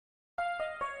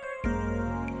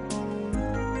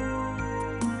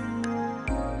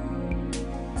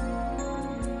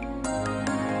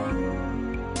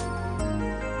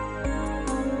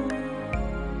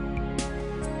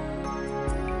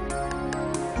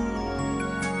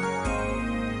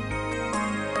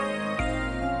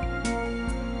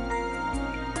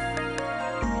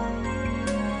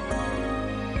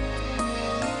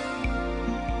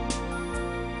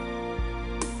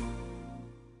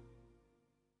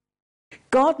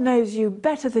God knows you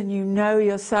better than you know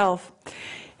yourself.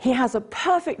 He has a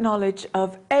perfect knowledge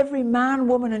of every man,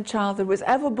 woman, and child that was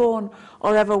ever born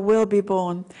or ever will be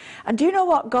born. And do you know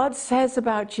what God says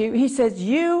about you? He says,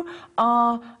 you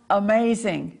are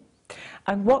amazing.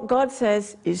 And what God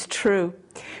says is true.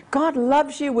 God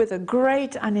loves you with a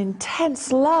great and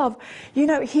intense love. You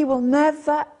know, he will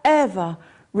never, ever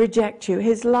reject you.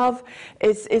 His love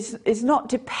is not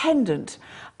dependent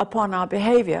upon our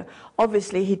behavior.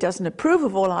 Obviously, he doesn't approve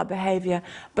of all our behavior,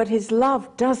 but his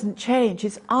love doesn't change.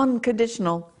 It's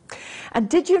unconditional. And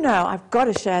did you know, I've got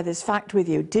to share this fact with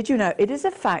you, did you know it is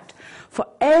a fact for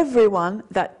everyone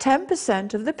that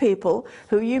 10% of the people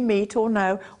who you meet or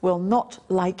know will not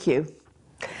like you?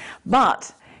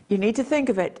 But you need to think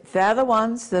of it, they're the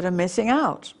ones that are missing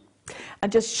out.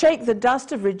 And just shake the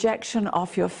dust of rejection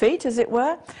off your feet, as it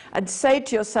were, and say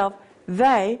to yourself,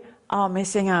 they are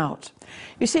missing out.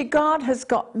 You see, God has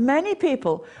got many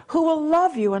people who will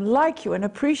love you and like you and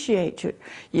appreciate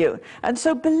you. And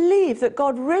so believe that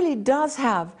God really does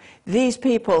have these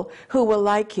people who will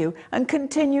like you and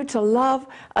continue to love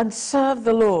and serve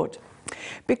the Lord.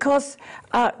 Because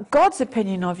God's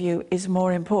opinion of you is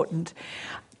more important.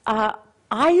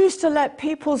 I used to let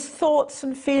people's thoughts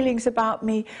and feelings about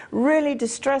me really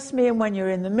distress me, and when you're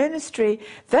in the ministry,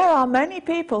 there are many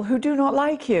people who do not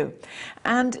like you.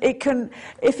 And it can,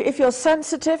 if you're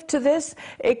sensitive to this,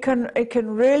 it can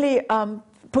really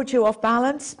put you off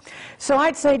balance. So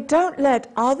I'd say don't let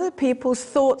other people's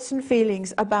thoughts and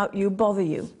feelings about you bother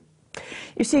you.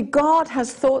 You see, God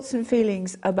has thoughts and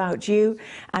feelings about you,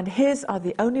 and his are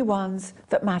the only ones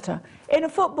that matter. In a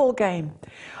football game,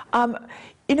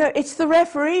 you know, it's the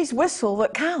referee's whistle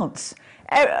that counts.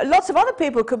 Lots of other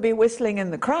people could be whistling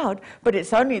in the crowd, but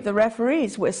it's only the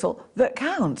referee's whistle that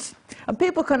counts. And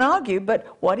people can argue,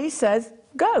 but what he says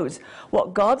goes.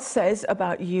 What God says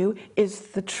about you is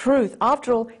the truth.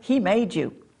 After all, he made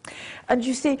you. And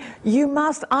you see,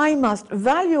 I must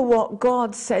value what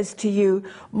God says to you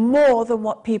more than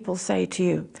what people say to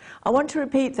you. I want to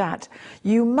repeat that.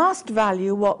 You must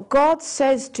value what God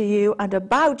says to you and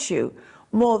about you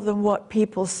more than what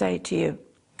people say to you.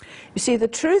 You see, the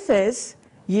truth is,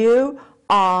 you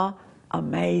are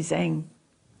amazing.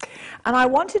 And I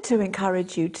wanted to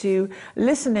encourage you to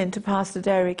listen in to Pastor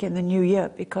Derek in the new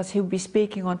year, because he'll be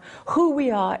speaking on who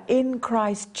we are in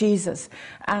Christ Jesus.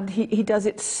 And he does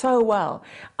it so well.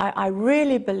 I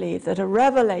really believe that a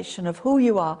revelation of who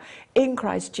you are in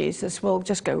Christ Jesus will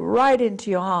just go right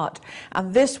into your heart.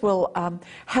 And this will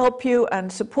help you and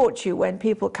support you when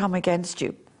people come against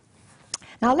you.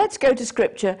 Now let's go to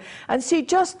Scripture and see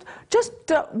just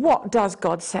what does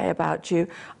God say about you.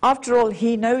 After all,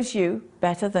 he knows you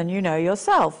better than you know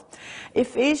yourself.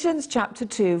 Ephesians chapter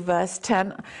 2, verse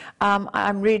 10.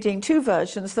 I'm reading two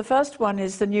versions. The first one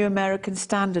is the New American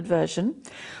Standard Version.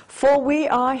 For we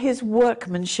are his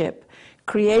workmanship,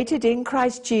 created in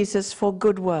Christ Jesus for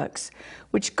good works,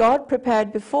 which God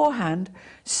prepared beforehand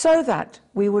so that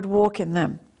we would walk in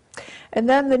them. And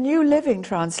then the New Living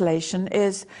Translation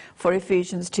is, for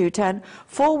Ephesians 2:10,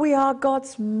 for we are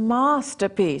God's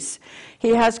masterpiece. He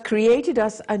has created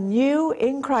us anew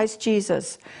in Christ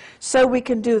Jesus, so we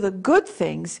can do the good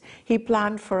things he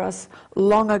planned for us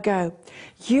long ago.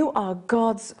 You are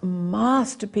God's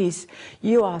masterpiece.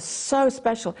 You are so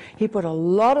special. He put a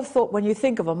lot of thought, when you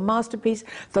think of a masterpiece,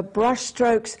 the brush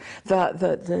strokes,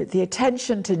 the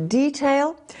attention to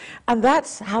detail, and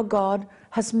that's how God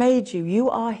has made you. You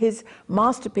are his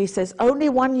masterpiece. There's only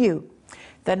one you.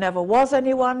 There never was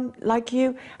anyone like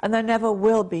you, and there never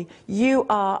will be. You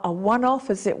are a one-off,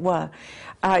 as it were.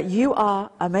 You are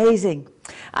amazing.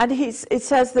 And it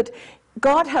says that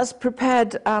God has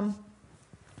prepared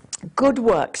good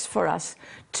works for us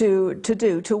to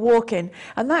do, to walk in.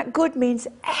 And that good means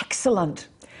excellent.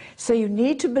 So you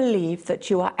need to believe that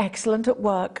you are excellent at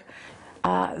work,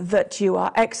 that you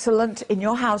are excellent in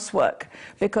your housework,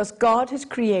 because God has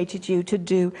created you to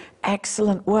do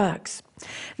excellent works.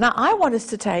 Now, I want us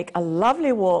to take a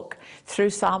lovely walk through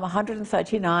Psalm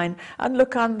 139 and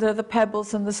look under the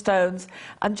pebbles and the stones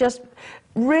and just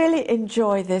really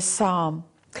enjoy this psalm.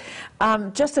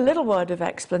 Just a little word of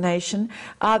explanation.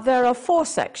 There are 4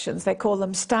 sections, they call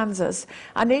them stanzas,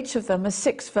 and each of them is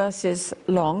 6 verses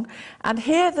long. And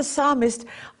here the psalmist,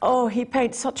 he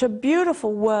paints such a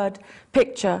beautiful word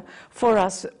picture for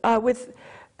us with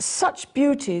such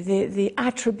beauty, the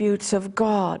attributes of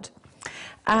God.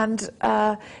 And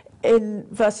in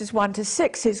verses 1 to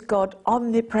 6 is God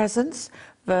omnipresence,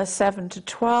 verse 7 to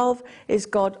 12 is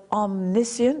God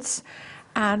omniscience,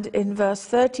 and in verse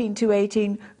 13 to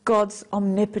 18, God's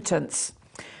omnipotence.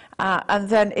 And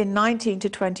then in 19 to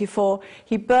 24,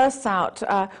 he bursts out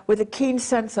with a keen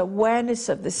sense of awareness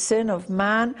of the sin of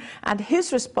man and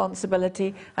his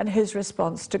responsibility and his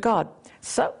response to God.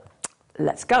 So,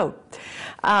 let's go.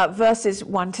 Verses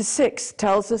 1 to 6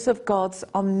 tells us of God's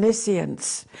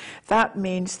omniscience. That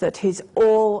means that he's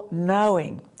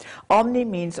all-knowing. Omni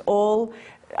means all,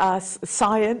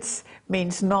 science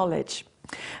means knowledge.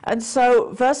 And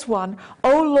so, verse 1,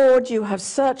 O Lord, you have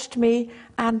searched me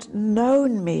and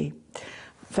known me.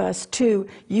 Verse 2,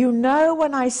 you know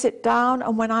when I sit down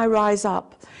and when I rise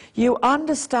up. You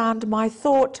understand my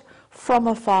thought from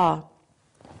afar.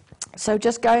 So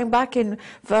just going back in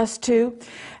verse 2,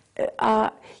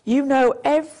 you know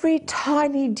every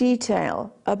tiny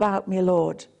detail about me,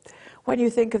 Lord. When you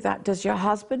think of that, does your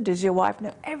husband, does your wife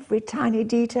know every tiny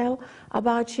detail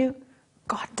about you?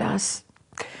 God does.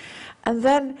 And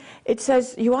then it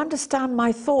says, you understand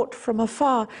my thought from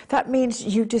afar. That means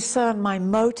you discern my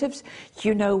motives.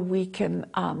 You know we can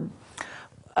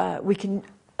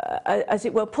as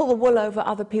it were, pull the wool over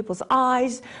other people's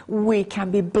eyes. We can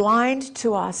be blind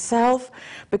to ourselves,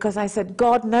 because I said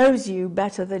God knows you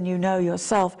better than you know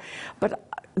yourself. But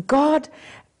God,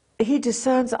 he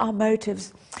discerns our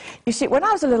motives. You see, when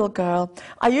I was a little girl,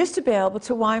 I used to be able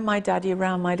to wind my daddy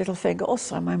around my little finger,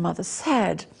 also my mother's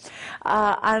head.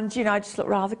 And, you know, I just looked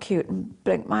rather cute and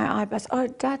blinked my eyebrows. Oh,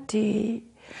 Daddy.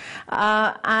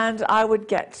 And I would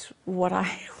get what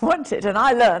I wanted, and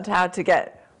I learned how to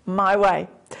get my way.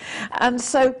 And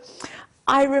so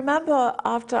I remember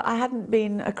after I hadn't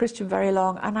been a Christian very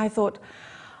long, and I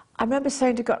remember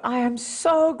saying to God, I am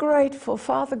so grateful,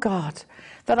 Father God,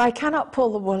 that I cannot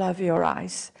pull the wool over your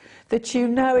eyes, that you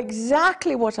know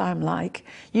exactly what I'm like,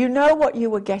 you know what you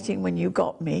were getting when you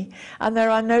got me, and there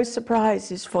are no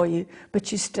surprises for you,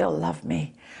 but you still love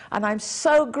me. And I'm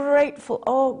so grateful.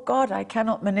 Oh God, I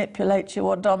cannot manipulate you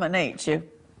or dominate you.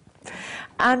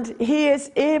 And he is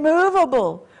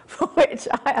immovable, for which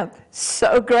I am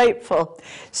so grateful.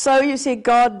 So you see,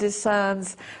 God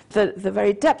discerns the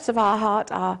very depths of our heart,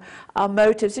 our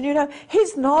motives. And you know,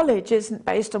 his knowledge isn't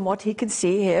based on what he can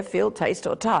see, hear, feel, taste,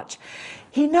 or touch.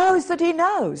 He knows that he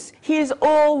knows. He is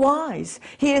all-wise.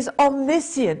 He is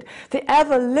omniscient, the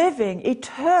ever-living,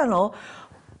 eternal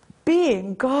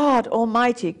being. God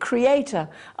Almighty, creator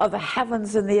of the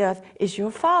heavens and the earth, is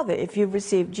your Father if you've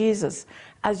received Jesus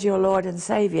as your Lord and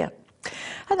Savior.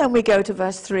 And then we go to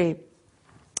verse 3.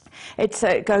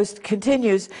 It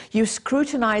continues, you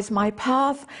scrutinize my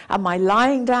path and my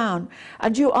lying down,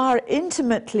 and you are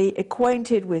intimately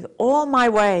acquainted with all my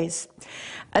ways.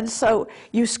 And so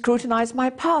you scrutinize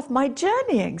my path, my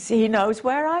journeyings. He knows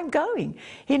where I'm going.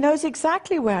 He knows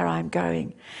exactly where I'm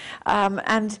going.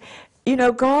 And, you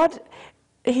know, God,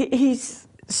 he's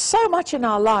so much in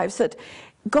our lives that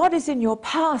God is in your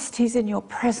past, he's in your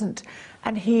present,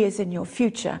 and he is in your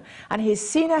future. And he's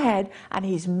seen ahead, and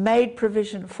he's made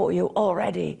provision for you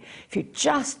already. If you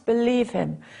just believe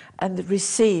him and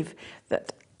receive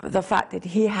the fact that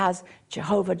he has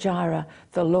Jehovah Jireh,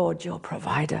 the Lord your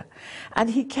provider. And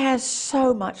he cares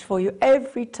so much for you,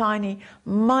 every tiny,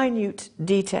 minute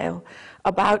detail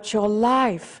about your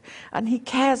life. And he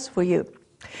cares for you.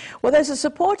 Well, there's a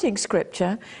supporting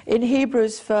scripture in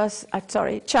Hebrews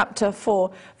chapter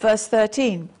 4, verse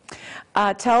 13.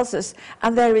 Tells us,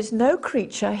 and there is no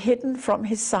creature hidden from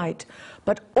his sight,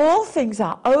 but all things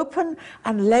are open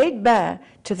and laid bare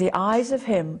to the eyes of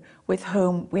him with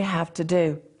whom we have to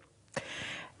do.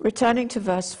 Returning to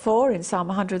verse 4 in Psalm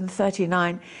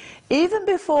 139, even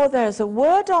before there's a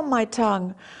word on my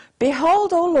tongue,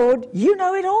 behold, O Lord, you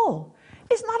know it all.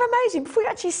 Isn't that amazing? Before we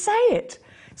actually say it.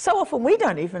 So often we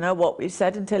don't even know what we've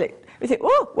said until we think,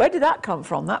 oh, where did that come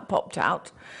from? That popped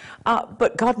out.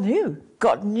 But God knew.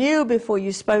 God knew before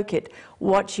you spoke it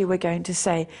what you were going to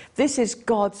say. This is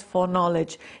God's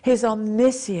foreknowledge, his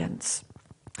omniscience.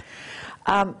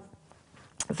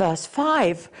 Verse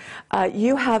 5,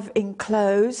 you have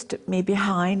enclosed me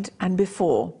behind and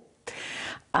before.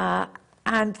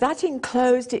 And that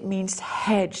enclosed, it means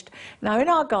hedged. Now in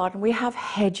our garden we have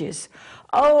hedges.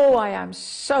 Oh, I am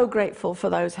so grateful for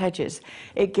those hedges.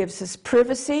 It gives us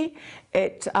privacy.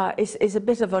 It is a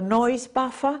bit of a noise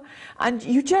buffer. And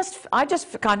I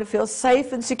just kind of feel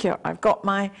safe and secure. I've got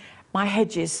my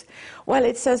hedges. Well,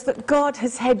 it says that God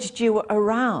has hedged you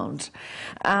around.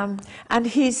 And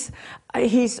he's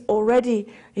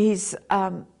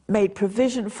made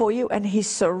provision for you, and he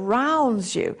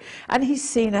surrounds you, and he's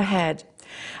seen ahead.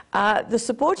 The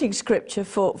supporting scripture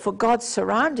for God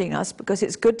surrounding us, because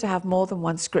it's good to have more than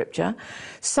one scripture,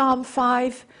 Psalm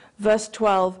 5, verse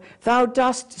 12, thou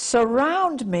dost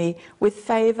surround me with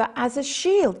favor as a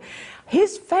shield.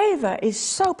 His favor is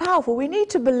so powerful. We need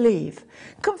to believe.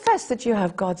 Confess that you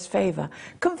have God's favor.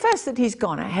 Confess that he's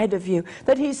gone ahead of you,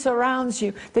 that he surrounds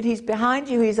you, that he's behind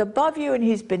you, he's above you, and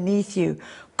he's beneath you.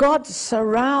 God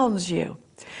surrounds you.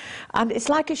 And it's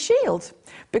like a shield,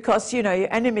 because, you know,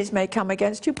 your enemies may come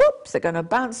against you, whoops, they're going to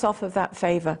bounce off of that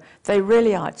favor. They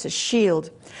really are. It's a shield.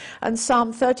 And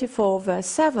Psalm 34, verse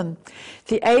 7,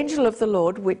 the angel of the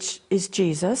Lord, which is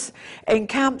Jesus,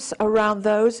 encamps around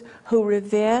those who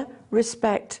revere,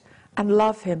 respect, and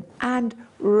love him, and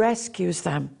rescues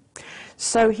them.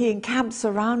 So he encamps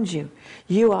around you.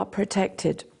 You are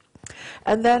protected.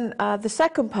 And then the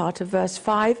second part of verse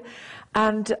 5,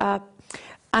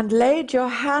 and laid your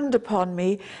hand upon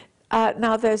me.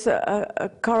 Now there's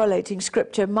a correlating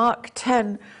scripture, Mark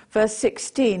 10, verse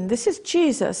 16. This is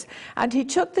Jesus. And he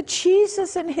took the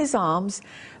Jesus in his arms,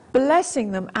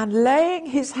 blessing them and laying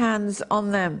his hands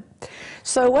on them.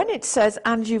 So when it says,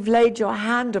 and you've laid your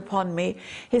hand upon me,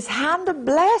 his hand of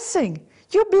blessing.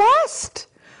 You're blessed.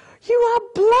 You are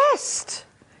blessed.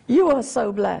 You are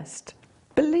so blessed.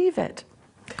 Believe it.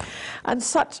 And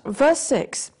such, verse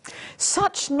 6,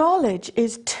 such knowledge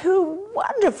is too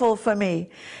wonderful for me.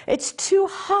 It's too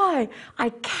high. I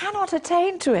cannot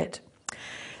attain to it.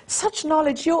 Such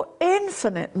knowledge, your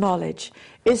infinite knowledge,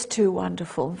 is too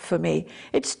wonderful for me.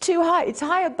 It's too high. It's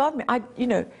high above me.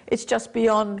 It's just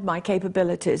beyond my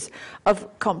capabilities of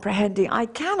comprehending. I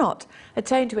cannot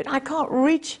attain to it. I can't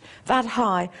reach that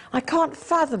high. I can't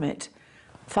fathom it.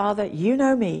 Father, you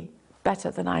know me better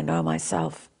than I know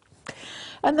myself.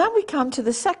 And then we come to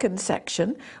the second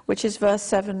section, which is verse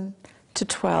 7 to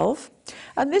 12.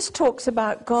 And this talks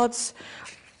about God's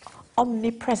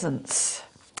omnipresence.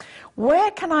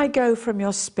 Where can I go from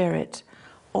your spirit,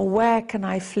 or where can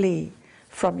I flee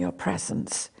from your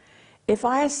presence? If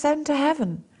I ascend to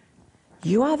heaven,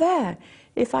 you are there.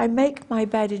 If I make my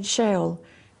bed in Sheol,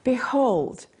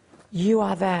 behold, you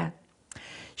are there.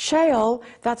 Sheol,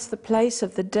 that's the place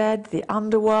of the dead, the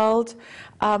underworld.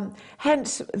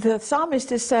 Hence, the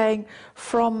psalmist is saying,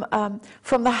 from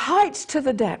the heights to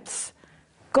the depths,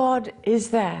 God is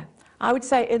there. I would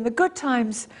say in the good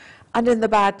times and in the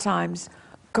bad times,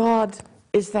 God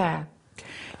is there.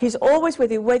 He's always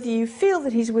with you, whether you feel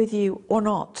that he's with you or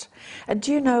not. And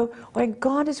do you know, when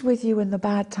God is with you in the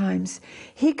bad times,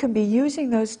 he can be using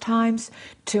those times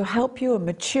to help you and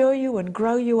mature you and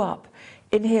grow you up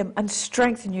in him and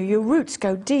strengthen you. Your roots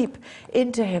go deep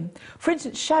into him. For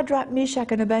instance, Shadrach,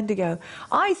 Meshach, and Abednego,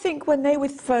 I think when they were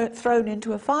thrown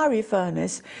into a fiery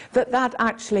furnace, that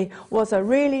actually was a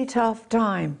really tough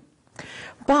time.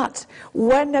 But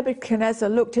when Nebuchadnezzar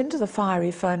looked into the fiery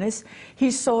furnace,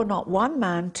 he saw not one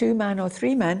man, two men, or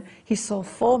three men. He saw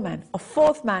four men. A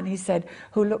fourth man, he said,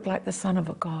 who looked like the son of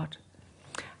a god.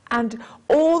 And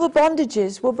all the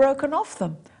bondages were broken off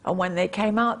them. And when they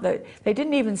came out, they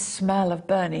didn't even smell of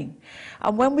burning.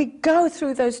 And when we go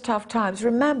through those tough times,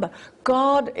 remember,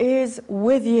 God is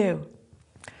with you.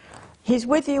 He's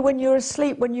with you when you're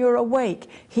asleep, when you're awake.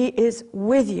 He is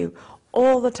with you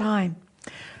all the time.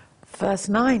 Verse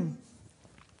 9,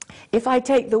 if I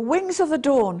take the wings of the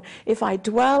dawn, if I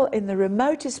dwell in the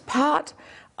remotest part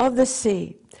of the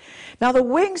sea. Now the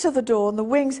wings of the dawn, the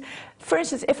wings, for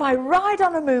instance, if I ride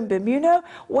on a moonbeam, you know,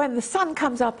 when the sun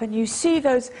comes up and you see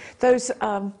those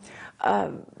I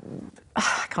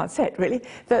can't say it really,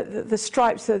 the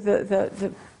stripes,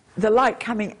 the light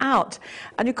coming out,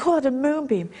 and you call it a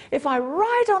moonbeam. If I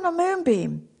ride on a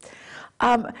moonbeam,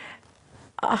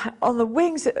 on the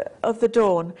wings of the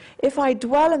dawn, if I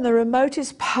dwell in the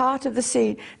remotest part of the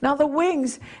sea. Now the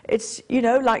wings, it's, you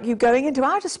know, like you going into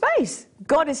outer space.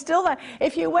 God is still there.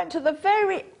 If you went to the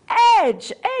very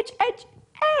edge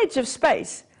of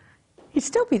space, he'd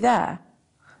still be there,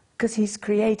 because he's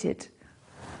created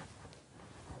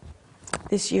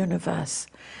this universe.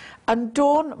 And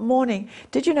dawn, morning,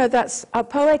 did you know that's a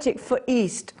poetic for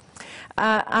east,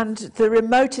 and the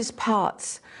remotest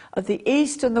parts of the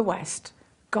east and the west.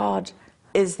 God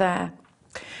is there.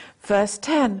 Verse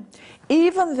 10,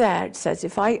 even there, it says,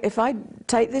 if I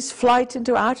take this flight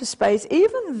into outer space,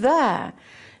 even there,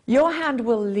 your hand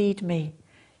will lead me.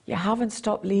 You haven't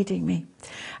stopped leading me.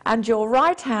 And your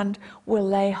right hand will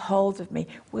lay hold of me,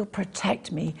 will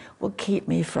protect me, will keep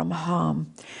me from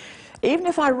harm. Even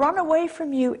if I run away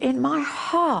from you in my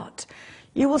heart,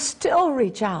 you will still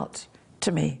reach out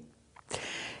to me.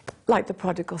 Like the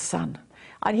prodigal son.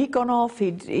 And he'd gone off,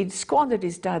 he'd squandered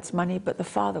his dad's money, but the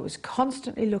father was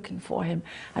constantly looking for him.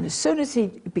 And as soon as he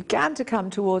began to come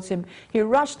towards him, he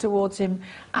rushed towards him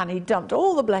and he dumped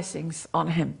all the blessings on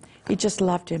him. He just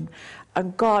loved him.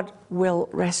 And God will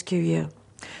rescue you.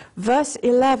 Verse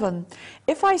 11,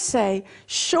 if I say,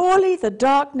 surely the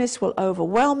darkness will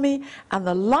overwhelm me and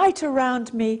the light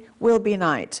around me will be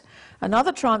night.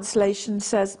 Another translation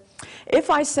says, if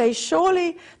I say,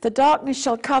 surely the darkness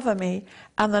shall cover me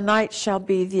and the night shall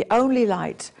be the only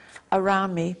light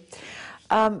around me.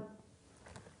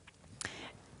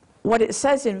 What it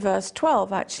says in verse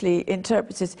 12 actually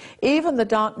interprets it, even the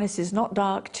darkness is not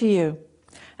dark to you,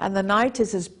 and the night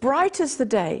is as bright as the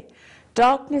day.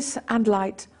 Darkness and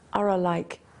light are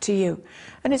alike to you.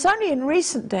 And it's only in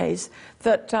recent days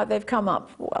that they've come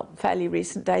up, well, fairly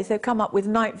recent days, they've come up with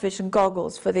night vision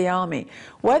goggles for the army,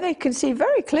 where they can see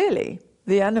very clearly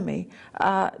the enemy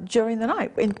during the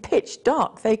night. In pitch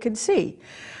dark, they can see.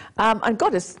 And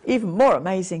God is even more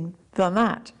amazing than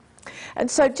that. And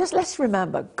so just let's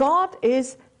remember, God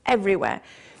is everywhere.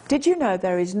 Did you know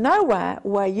there is nowhere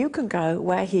where you can go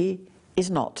where he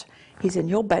is not? He's in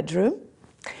your bedroom.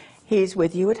 He's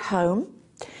with you at home.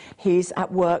 He's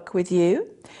at work with you.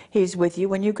 He's with you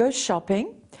when you go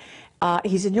shopping.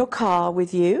 He's in your car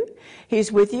with you.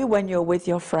 He's with you when you're with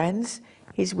your friends.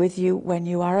 He's with you when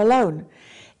you are alone.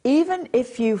 Even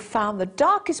if you found the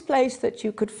darkest place that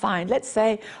you could find, let's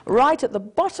say right at the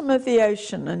bottom of the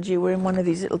ocean and you were in one of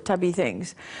these little tubby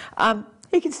things,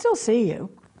 he can still see you.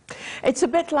 It's a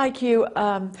bit like you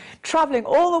traveling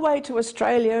all the way to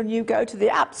Australia, and you go to the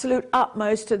absolute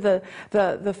utmost to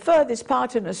the furthest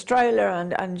part in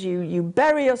Australia, and you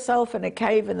bury yourself in a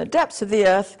cave in the depths of the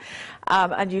earth,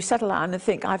 and you settle down and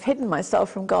think, I've hidden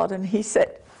myself from God. And he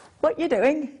said, what are you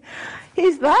doing?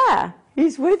 He's there.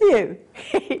 He's with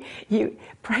you.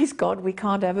 Praise God, we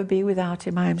can't ever be without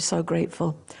him. I am so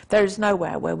grateful. There is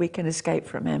nowhere where we can escape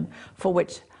from him, for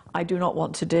which I do not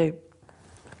want to do.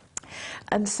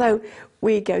 And so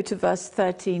we go to verse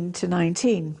 13 to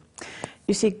 19.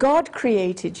 You see, God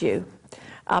created you.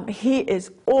 He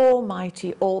is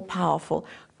almighty, all-powerful.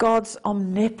 God's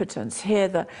omnipotence. Here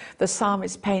the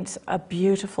psalmist paints a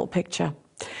beautiful picture.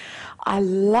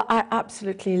 I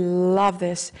absolutely love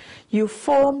this. You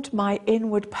formed my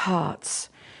inward parts.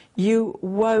 You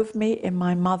wove me in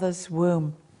my mother's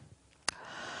womb.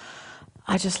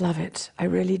 I just love it. I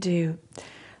really do.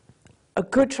 A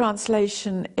good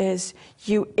translation is,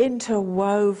 you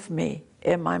interwove me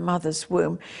in my mother's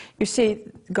womb. You see,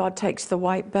 God takes the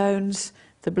white bones,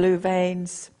 the blue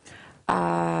veins,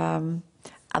 and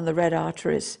the red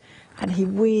arteries, and he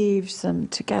weaves them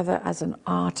together as an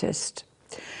artist.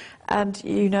 And,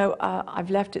 you know, I've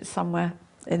left it somewhere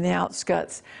in the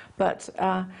outskirts, but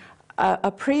a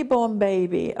preborn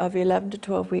baby of 11 to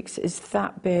 12 weeks is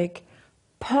that big,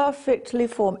 perfectly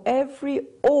formed. Every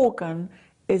organ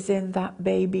is in that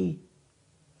baby.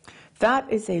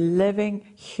 That is a living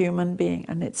human being,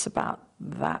 and it's about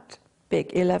that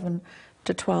big, 11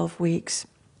 to 12 weeks.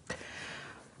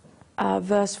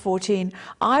 Verse 14,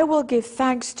 I will give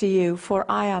thanks to you, for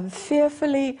I am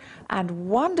fearfully and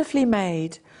wonderfully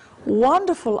made.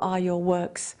 Wonderful are your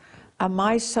works, and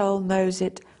my soul knows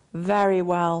it very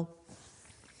well.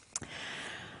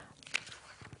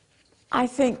 I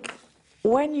think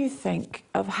when you think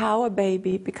of how a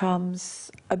baby becomes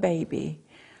a baby,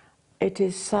 it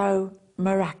is so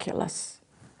miraculous.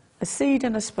 A seed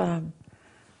and a sperm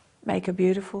make a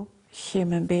beautiful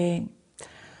human being.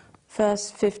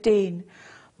 Verse 15,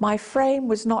 my frame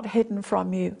was not hidden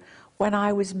from you when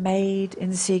I was made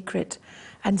in secret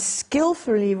and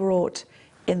skillfully wrought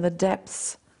in the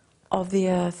depths of the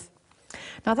earth.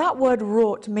 Now that word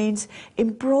wrought means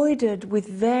embroidered with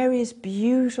various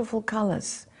beautiful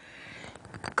colors.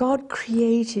 God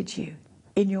created you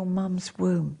in your mum's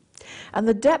womb. And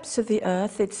the depths of the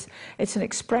earth, it's an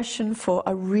expression for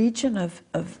a region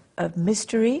of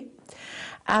mystery.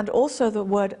 And also the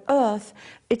word earth,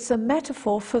 it's a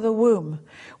metaphor for the womb,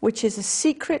 which is a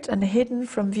secret and hidden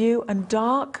from view and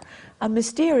dark and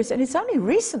mysterious. And it's only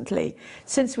recently,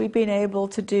 since we've been able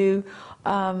to do,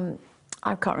 I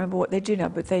can't remember what they do now,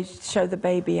 but they show the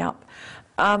baby up.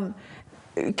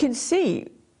 You can see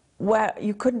where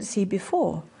you couldn't see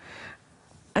before.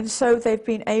 And so they've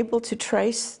been able to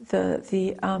trace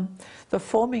the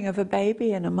forming of a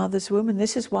baby in a mother's womb, and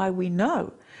this is why we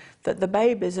know that the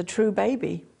baby is a true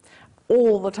baby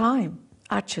all the time,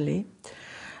 actually.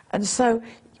 And so,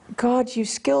 God, you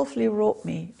skillfully wrought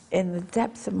me in the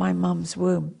depths of my mum's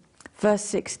womb. Verse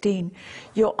 16,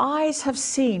 your eyes have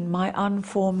seen my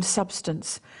unformed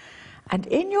substance, and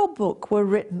in your book were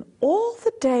written all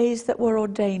the days that were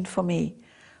ordained for me,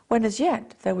 when as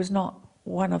yet there was not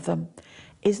one of them.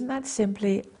 Isn't that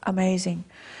simply amazing?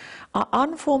 Our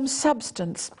unformed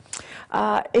substance,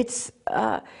 it's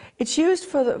used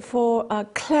for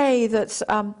clay that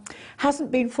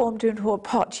hasn't been formed into a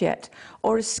pot yet,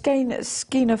 or a skein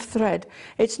of thread.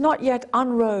 It's not yet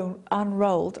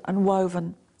unrolled and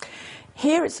woven.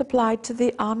 Here it's applied to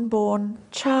the unborn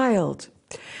child.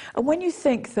 And when you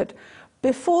think that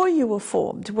before you were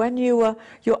formed, when you were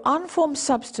your unformed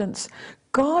substance,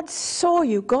 God saw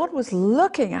you, God was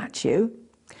looking at you,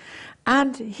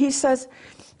 and he says,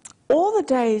 all the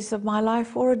days of my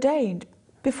life were ordained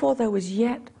before there was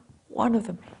yet one of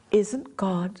them. Isn't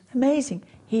God amazing?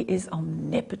 He is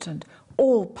omnipotent,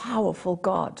 all-powerful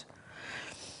God.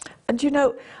 And you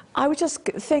know, I was just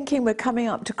thinking, we're coming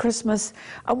up to Christmas,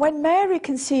 and when Mary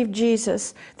conceived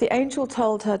Jesus, the angel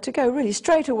told her to go really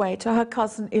straight away to her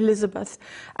cousin Elizabeth.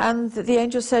 And the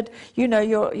angel said, you know,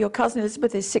 your cousin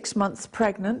Elizabeth is 6 months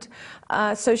pregnant.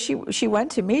 So she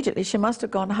went immediately. She must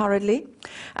have gone hurriedly.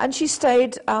 And she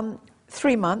stayed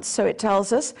 3 months, so it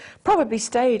tells us, probably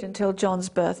stayed until John's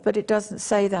birth, but it doesn't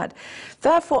say that.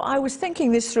 Therefore, I was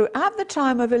thinking this through. At the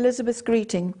time of Elizabeth's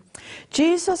greeting,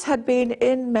 Jesus had been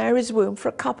in Mary's womb for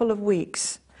a couple of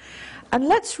weeks. And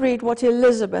let's read what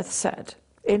Elizabeth said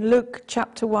in Luke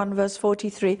chapter 1, verse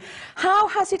 43. How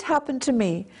has it happened to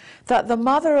me that the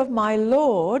mother of my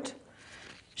Lord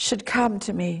should come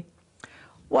to me?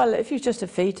 Well, if you're just a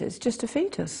fetus, just a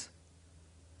fetus.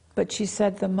 But she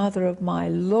said, the mother of my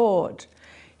Lord.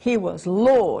 He was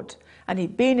Lord, and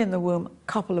he'd been in the womb a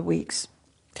couple of weeks.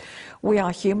 We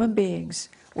are human beings.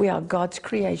 We are God's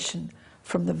creation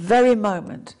from the very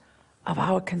moment of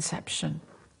our conception.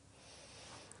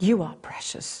 You are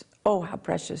precious. Oh, how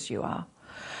precious you are.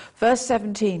 Verse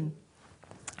 17.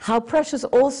 How precious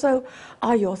also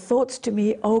are your thoughts to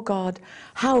me, O God.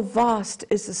 How vast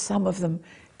is the sum of them.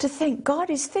 To think God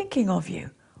is thinking of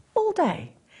you all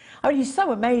day. I mean, he's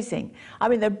so amazing. I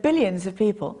mean, there are billions of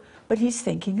people, but he's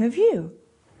thinking of you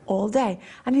all day.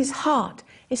 And his heart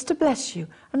is to bless you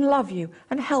and love you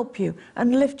and help you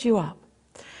and lift you up.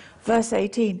 Verse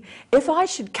 18, if I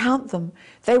should count them,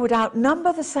 they would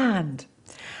outnumber the sand.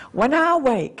 When I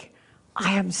awake,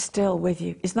 I am still with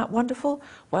you. Isn't that wonderful?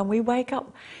 When we wake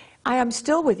up, I am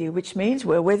still with you, which means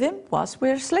we're with him whilst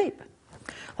we're asleep.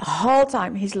 The whole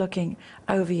time he's looking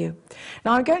over you.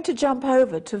 Now I'm going to jump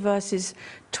over to verses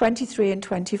 23 and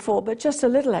 24, but just a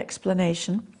little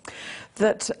explanation.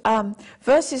 That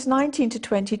verses 19 to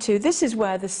 22, this is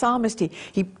where the psalmist,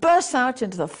 he bursts out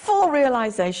into the full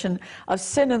realization of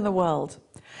sin in the world.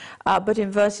 But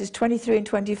in verses 23 and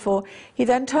 24, he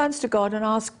then turns to God and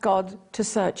asks God to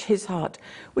search his heart,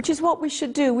 which is what we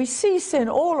should do. We see sin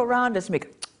all around us and we go,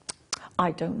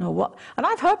 I don't know what. And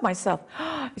I've heard myself,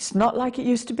 it's not like it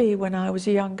used to be when I was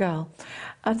a young girl.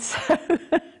 And so,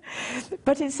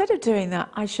 but instead of doing that,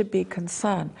 I should be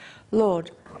concerned. Lord,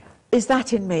 is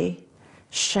that in me?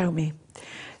 Show me.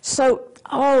 So,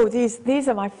 these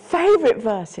are my favorite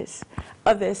verses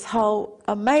of this whole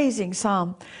amazing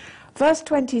psalm. Verse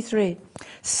 23,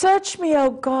 search me, O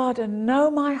God, and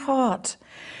know my heart.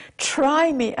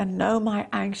 Try me and know my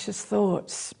anxious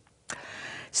thoughts.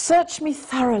 Search me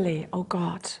thoroughly, O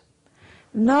God.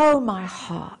 Know my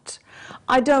heart.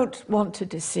 I don't want to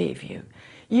deceive you.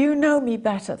 You know me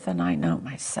better than I know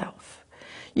myself.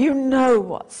 You know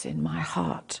what's in my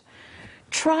heart.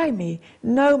 Try me,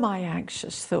 know my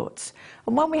anxious thoughts.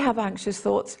 And when we have anxious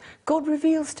thoughts, God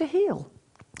reveals to heal.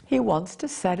 He wants to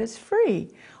set us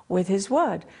free with his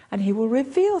word, and he will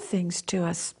reveal things to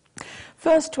us.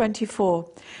 Verse 24,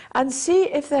 and see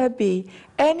if there be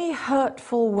any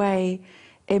hurtful way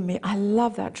in me. I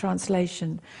love that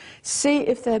translation. See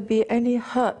if there be any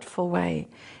hurtful way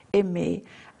in me,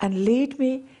 and lead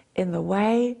me in the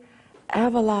way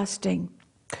everlasting.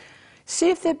 See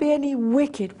if there be any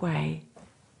wicked way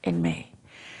in me.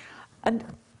 And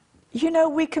you know,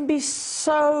 we can be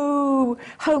so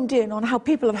homed in on how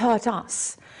people have hurt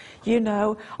us. You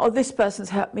know, oh, this person's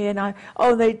hurt me, and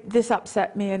this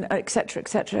upset me, and etc.,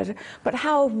 etc. But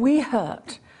how have we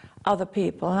hurt other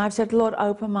people? And I've said, Lord,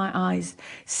 open my eyes,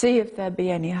 see if there be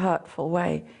any hurtful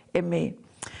way in me.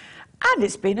 And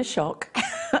it's been a shock.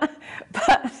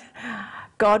 But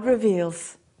God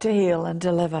reveals to heal and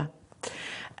deliver.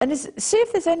 And see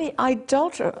if there's any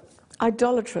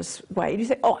idolatrous way. And you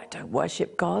say, oh, I don't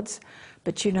worship gods.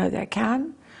 But you know there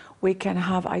can. We can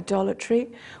have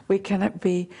idolatry. We can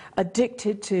be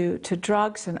addicted to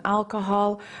drugs and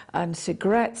alcohol and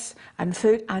cigarettes and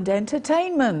food and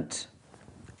entertainment.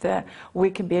 We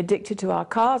can be addicted to our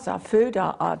cars, our food,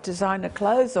 our designer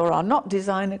clothes, or our not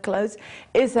designer clothes.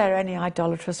 Is there any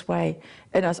idolatrous way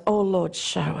in us? Oh, Lord,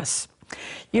 show us.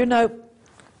 You know,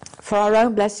 for our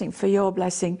own blessing, for your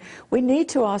blessing, we need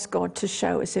to ask God to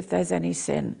show us if there's any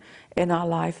sin in our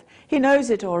life. He knows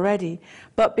it already,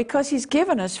 but because he's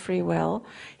given us free will,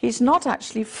 he's not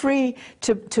actually free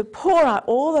to pour out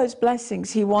all those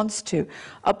blessings he wants to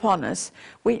upon us.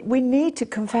 We need to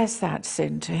confess that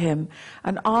sin to him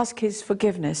and ask his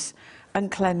forgiveness and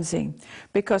cleansing,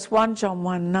 because 1 John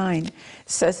 1:9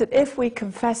 says that if we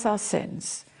confess our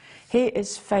sins, he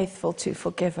is faithful to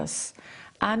forgive us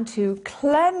and to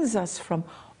cleanse us from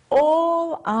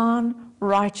all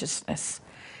unrighteousness.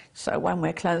 So when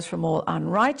we're cleansed from all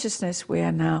unrighteousness, we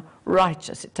are now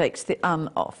righteous. It takes the un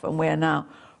off, and we are now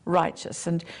righteous.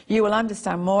 And you will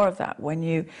understand more of that when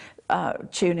you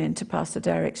tune in to Pastor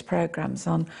Derek's programs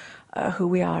on who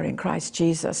we are in Christ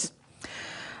Jesus.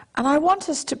 And I want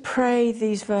us to pray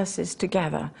these verses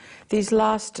together, these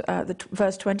last,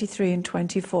 verse 23 and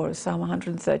 24 of Psalm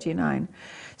 139.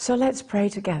 So let's pray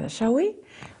together, shall we?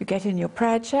 You get in your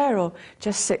prayer chair or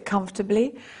just sit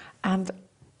comfortably, and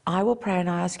I will pray, and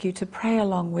I ask you to pray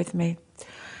along with me.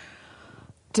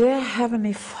 Dear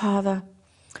Heavenly Father,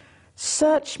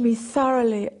 search me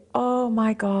thoroughly, oh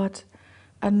my God,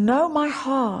 and know my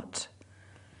heart.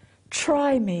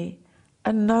 Try me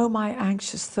and know my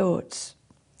anxious thoughts.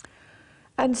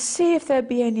 And see if there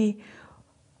be any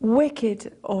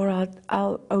wicked or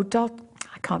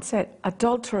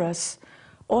adulterous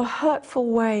or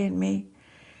hurtful way in me.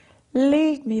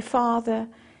 Lead me, Father,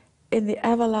 in the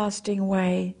everlasting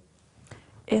way.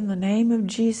 In the name of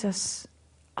Jesus,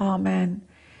 amen.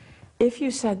 If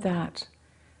you said that,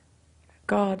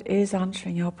 God is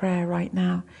answering your prayer right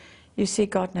now. You see,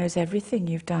 God knows everything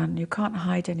you've done. You can't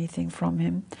hide anything from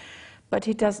him. But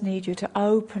he does need you to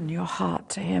open your heart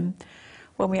to him.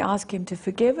 When we ask him to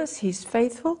forgive us, he's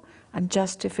faithful and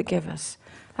just to forgive us.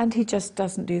 And he just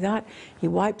doesn't do that. He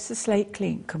wipes the slate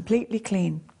clean, completely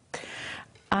clean.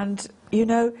 And, you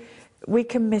know, we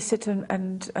can miss it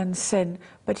and sin,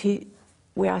 but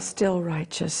we are still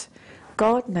righteous.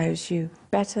 God knows you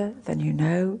better than you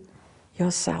know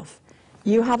yourself.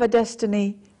 You have a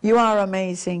destiny. You are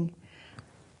amazing.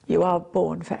 You are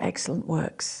born for excellent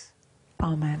works.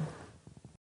 Amen.